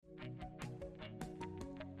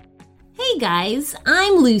Hey guys,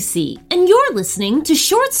 I'm Lucy, and you're listening to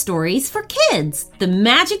Short Stories for Kids, the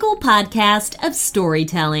magical podcast of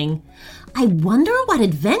storytelling. I wonder what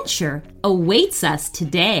adventure awaits us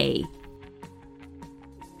today.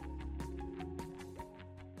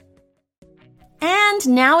 And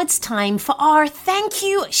now it's time for our thank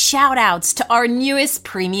you shout-outs to our newest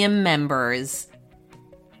premium members.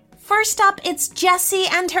 First up, it's Jessie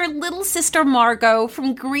and her little sister Margot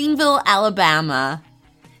from Greenville, Alabama.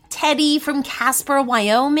 Teddy from Casper,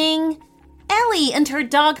 Wyoming. Ellie and her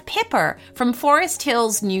dog Pipper from Forest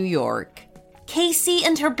Hills, New York. Casey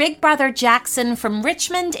and her big brother Jackson from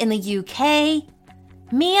Richmond in the UK.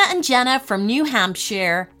 Mia and Jenna from New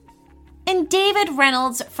Hampshire. And David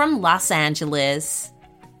Reynolds from Los Angeles.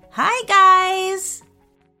 Hi, guys!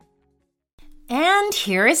 And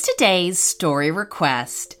here is today's story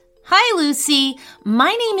request. Hi, Lucy.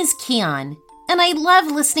 My name is Kian, and I love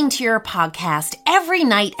listening to your podcast every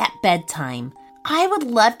night at bedtime. I would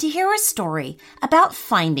love to hear a story about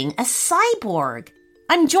finding a cyborg.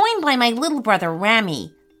 I'm joined by my little brother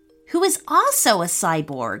Rami, who is also a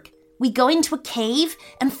cyborg. We go into a cave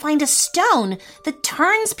and find a stone that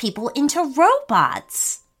turns people into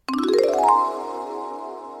robots.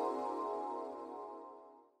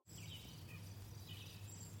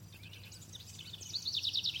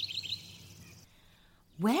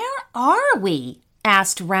 Where are we?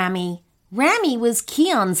 Asked Rami. Rami was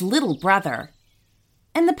Kian's little brother,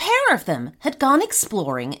 and the pair of them had gone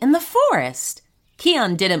exploring in the forest.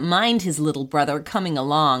 Kian didn't mind his little brother coming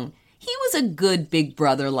along. He was a good big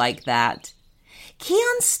brother like that.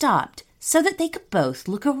 Kian stopped so that they could both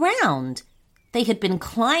look around. They had been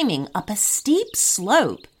climbing up a steep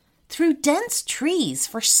slope through dense trees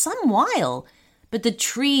for some while, but the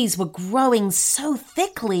trees were growing so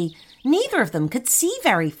thickly neither of them could see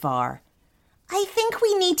very far. I think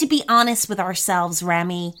we need to be honest with ourselves,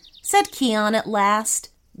 Rami, said Kian at last.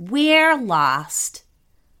 We're lost.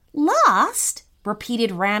 Lost?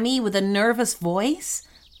 Repeated Rami with a nervous voice.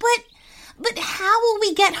 But how will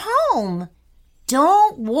we get home?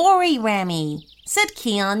 Don't worry, Rami, said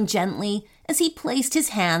Kian gently as he placed his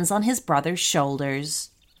hands on his brother's shoulders.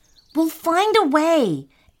 We'll find a way,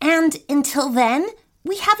 and until then,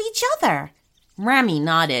 we have each other. Rami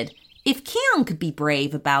nodded. If Kian could be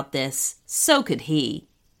brave about this, so could he.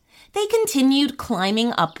 They continued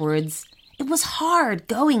climbing upwards. It was hard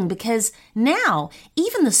going because now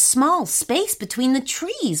even the small space between the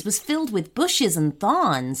trees was filled with bushes and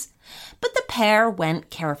thorns. But the pair went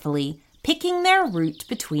carefully, picking their route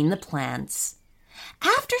between the plants.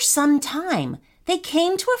 After some time, they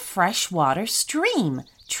came to a freshwater stream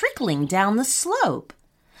trickling down the slope.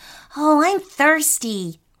 Oh, I'm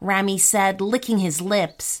thirsty, Rami said, licking his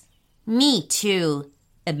lips. Me too,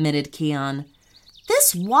 admitted Kian.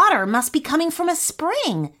 This water must be coming from a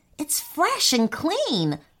spring. It's fresh and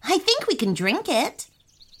clean. I think we can drink it.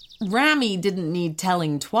 Rami didn't need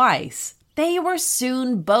telling twice. They were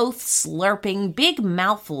soon both slurping big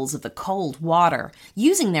mouthfuls of the cold water,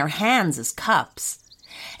 using their hands as cups.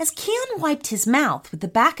 As Kian wiped his mouth with the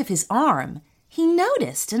back of his arm, he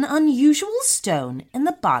noticed an unusual stone in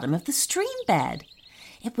the bottom of the stream bed.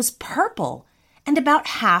 It was purple and about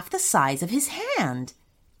half the size of his hand.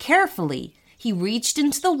 Carefully, he reached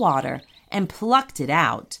into the water and plucked it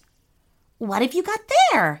out. What have you got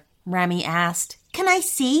there? Rami asked. Can I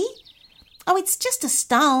see? Oh, it's just a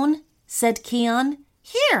stone, said Kian.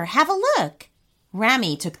 Here, have a look.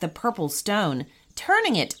 Rami took the purple stone,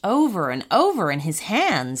 turning it over and over in his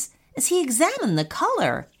hands as he examined the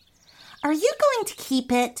color. Are you going to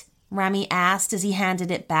keep it? Rami asked as he handed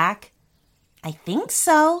it back. I think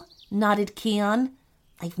so, nodded Kian.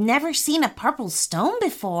 I've never seen a purple stone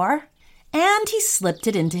before. And he slipped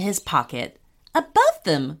it into his pocket. Above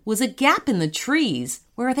them was a gap in the trees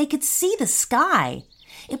where they could see the sky.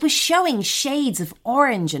 It was showing shades of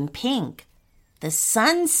orange and pink. The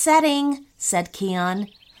sun's setting, said Kian.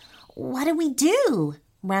 What do we do?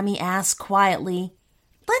 Rami asked quietly.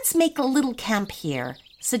 Let's make a little camp here,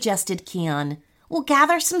 suggested Kian. We'll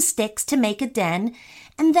gather some sticks to make a den,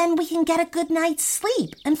 and then we can get a good night's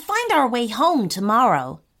sleep and find our way home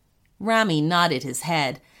tomorrow. Rami nodded his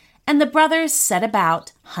head, and the brothers set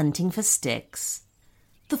about hunting for sticks.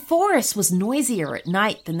 The forest was noisier at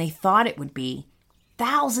night than they thought it would be.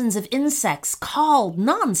 Thousands of insects called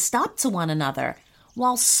non-stop to one another,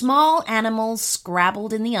 while small animals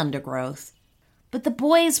scrabbled in the undergrowth. But the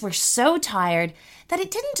boys were so tired that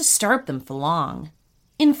it didn't disturb them for long.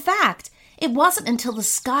 In fact, it wasn't until the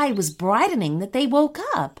sky was brightening that they woke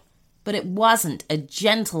up. But it wasn't a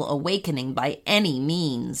gentle awakening by any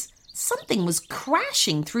means. Something was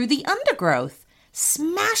crashing through the undergrowth.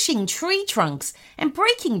 smashing tree trunks and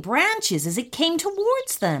breaking branches as it came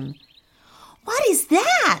towards them. "What is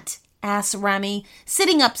that?" asked Remy,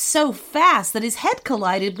 sitting up so fast that his head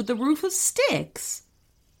collided with the roof of sticks.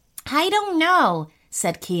 "I don't know,"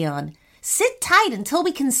 said Kian. "Sit tight until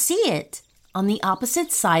we can see it." On the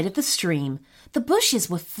opposite side of the stream, the bushes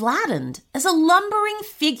were flattened as a lumbering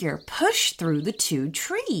figure pushed through the two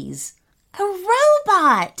trees. "A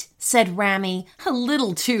robot," said Ramy, a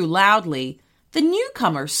little too loudly. The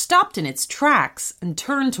newcomer stopped in its tracks and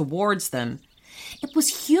turned towards them. It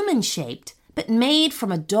was human-shaped, but made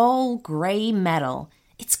from a dull gray metal.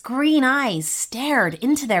 Its green eyes stared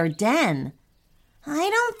into their den. "I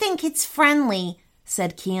don't think it's friendly,"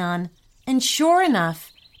 said Kian. And sure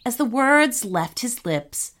enough, as the words left his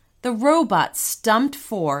lips, the robot stumped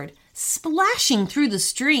forward, splashing through the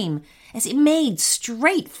stream as it made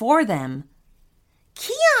straight for them.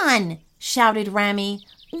 "Kian!" shouted Ramy.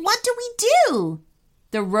 "What do we do?"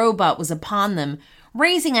 The robot was upon them,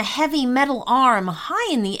 raising a heavy metal arm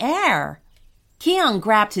high in the air. Kian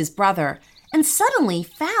grabbed his brother and suddenly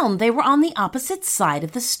found they were on the opposite side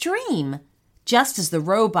of the stream. Just as the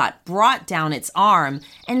robot brought down its arm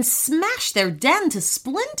and smashed their den to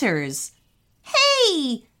splinters.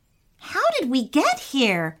 "Hey! How did we get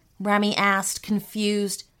here?" Ramy asked,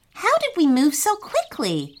 confused. "How did we move so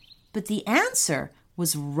quickly?" But the answer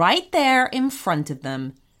was right there in front of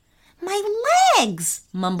them. "My legs!"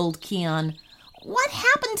 mumbled Kian. "What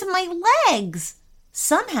happened to my legs?"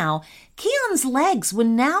 Somehow, Kian's legs were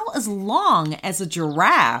now as long as a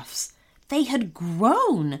giraffe's. They had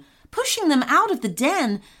grown, pushing them out of the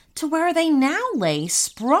den to where they now lay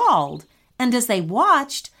sprawled, and as they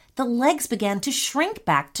watched, the legs began to shrink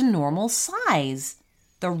back to normal size.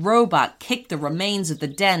 The robot kicked the remains of the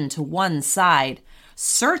den to one side,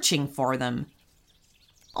 searching for them.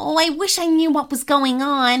 "Oh, I wish I knew what was going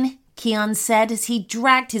on," Kian said as he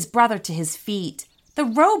dragged his brother to his feet. The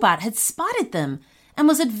robot had spotted them and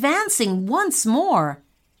was advancing once more.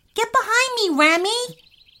 "Get behind me, Ramy!"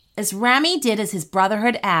 As Ramy did as his brother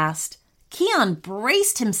had asked, Kian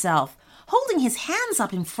braced himself, holding his hands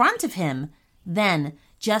up in front of him. Then,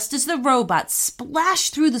 just as the robot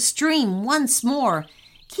splashed through the stream once more,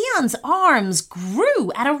 Kian's arms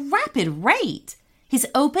grew at a rapid rate. His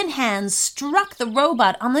open hands struck the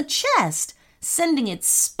robot on the chest, sending it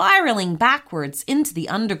spiraling backwards into the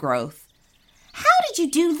undergrowth. "How did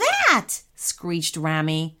you do that?" screeched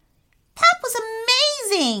Ramy. "That was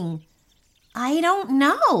amazing!" "I don't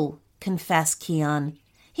know," confessed Kian.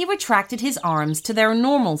 He retracted his arms to their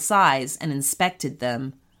normal size and inspected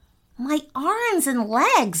them. "My arms and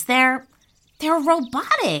legs, they're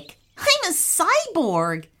robotic. I'm a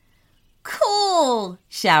cyborg." "Cool,"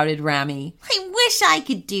 shouted Ramy. "I wish I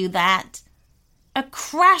could do that." A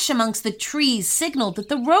crash amongst the trees signaled that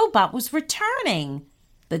the robot was returning.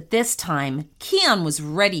 But this time, Kian was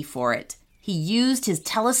ready for it. He used his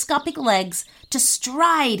telescopic legs to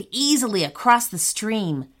stride easily across the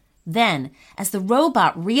stream. Then, as the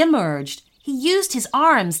robot reemerged, he used his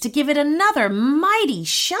arms to give it another mighty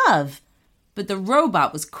shove. But the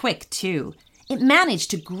robot was quick, too. It managed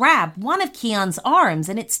to grab one of Kian's arms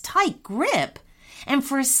in its tight grip. And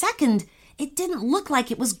for a second, it didn't look like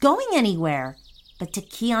it was going anywhere. But to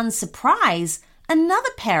Kian's surprise, another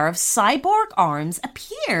pair of cyborg arms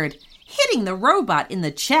appeared, hitting the robot in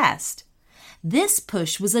the chest. This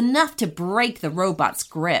push was enough to break the robot's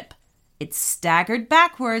grip. It staggered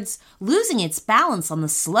backwards, losing its balance on the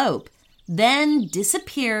slope, then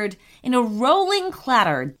disappeared in a rolling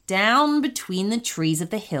clatter down between the trees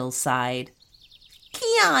of the hillside.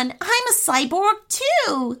 "Kian, I'm a cyborg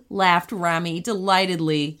too," laughed Ramy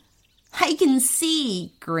delightedly. "I can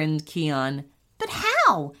see," grinned Kian. "But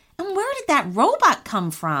how? And where did that robot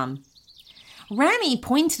come from?" Ramy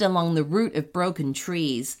pointed along the route of broken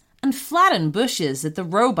trees and flattened bushes that the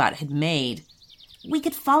robot had made. "We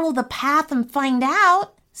could follow the path and find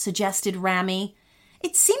out," suggested Ramy.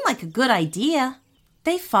 It seemed like a good idea.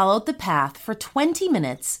 They followed the path for 20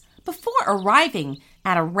 minutes before arriving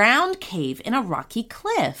at a round cave in a rocky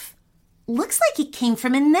cliff. "Looks like it came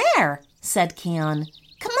from in there," said Kian.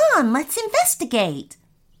 "Come on, let's investigate."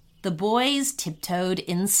 The boys tiptoed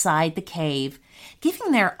inside the cave,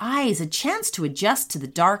 giving their eyes a chance to adjust to the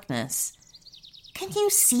darkness. "Can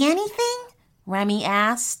you see anything?" Ramy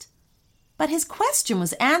asked. But his question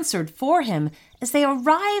was answered for him as they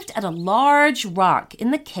arrived at a large rock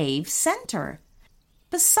in the cave center.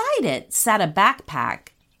 Beside it sat a backpack.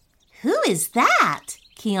 "Who is that?"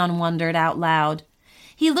 Kian wondered out loud.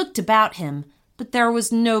 He looked about him, but there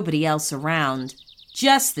was nobody else around,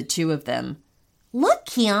 just the two of them. "Look,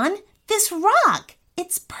 Kian, this rock.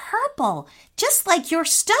 It's purple, just like your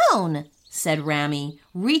stone," said Rami,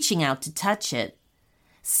 reaching out to touch it.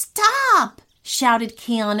 "Stop!" shouted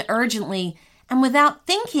Kian urgently, and without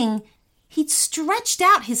thinking, he'd stretched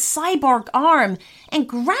out his cyborg arm and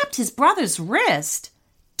grabbed his brother's wrist.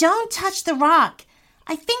 "Don't touch the rock.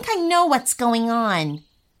 I think I know what's going on."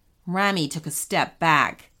 Rami took a step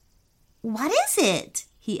back. "What is it?"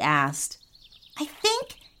 he asked. "I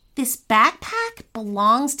think this backpack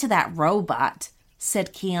belongs to that robot,"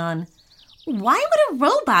 said Kian. "Why would a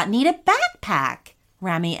robot need a backpack?"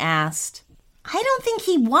 Rami asked. "I don't think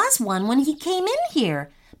he was one when he came in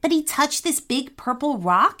here, but he touched this big purple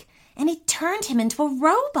rock and it turned him into a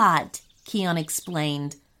robot," Kian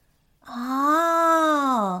explained.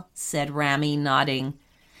 "Oh," said Rami, nodding.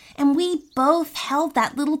 "And we both held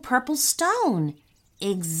that little purple stone."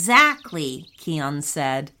 "Exactly," Kian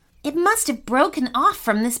said. "It must have broken off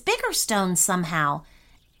from this bigger stone somehow.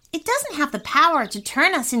 It doesn't have the power to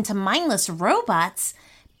turn us into mindless robots,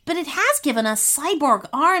 but it has given us cyborg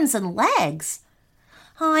arms and legs."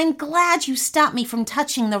 "Oh, I'm glad you stopped me from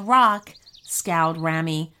touching the rock," scowled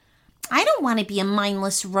Rami. "I don't want to be a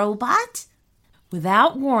mindless robot."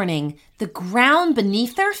 Without warning, the ground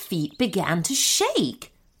beneath their feet began to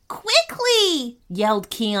shake. "Quickly!" yelled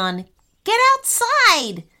Kian. "Get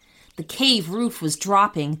outside!" The cave roof was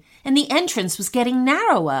dropping, and the entrance was getting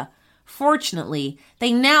narrower. Fortunately,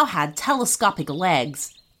 they now had telescopic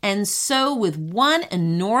legs, and so with one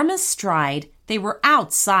enormous stride, they were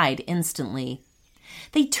outside instantly.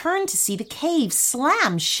 They turned to see the cave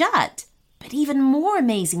slam shut, but even more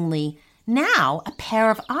amazingly, now a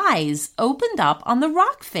pair of eyes opened up on the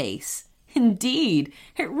rock face. Indeed,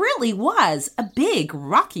 it really was a big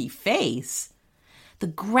rocky face. The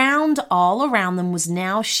ground all around them was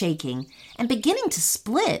now shaking and beginning to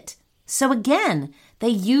split, so again they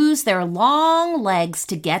used their long legs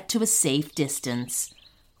to get to a safe distance.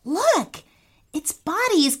 "Look, its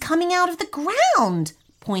body is coming out of the ground,"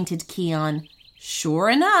 pointed Kian. Sure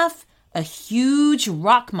enough, a huge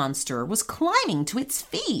rock monster was climbing to its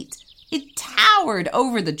feet. It towered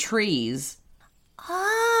over the trees.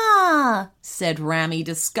 "Ah," said Rami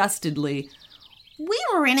disgustedly. "We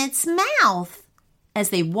were in its mouth." As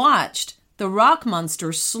they watched, the rock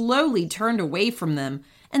monster slowly turned away from them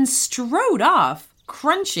and strode off,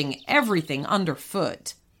 crunching everything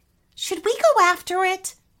underfoot. "Should we go after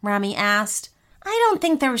it?" Rami asked. "I don't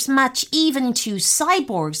think there's much even two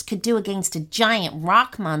cyborgs could do against a giant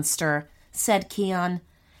rock monster," said Kian.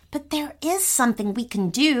 "But there is something we can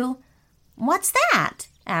do." "What's that?"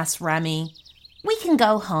 asked Rami. "We can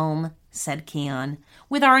go home," said Kian.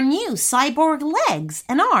 "With our new cyborg legs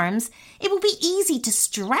and arms, it will be easy to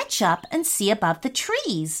stretch up and see above the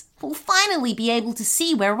trees. We'll finally be able to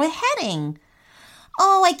see where we're heading."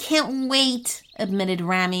 "Oh, I can't wait," admitted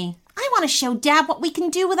Rami. "I want to show Dad what we can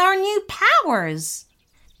do with our new powers."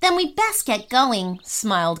 "Then we'd best get going,"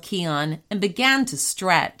 smiled Kian, and began to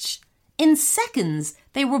stretch. In seconds,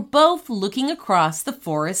 they were both looking across the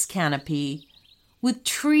forest canopy, with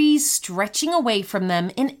trees stretching away from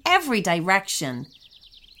them in every direction.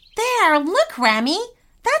 "There, look, Rami!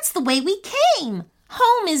 That's the way we came!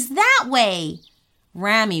 Home is that way!"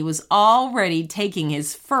 Rami was already taking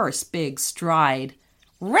his first big stride.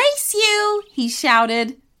 "Race you!" he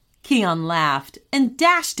shouted. Kian laughed and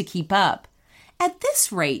dashed to keep up. At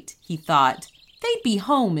this rate, he thought, they'd be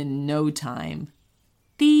home in no time.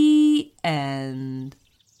 The end.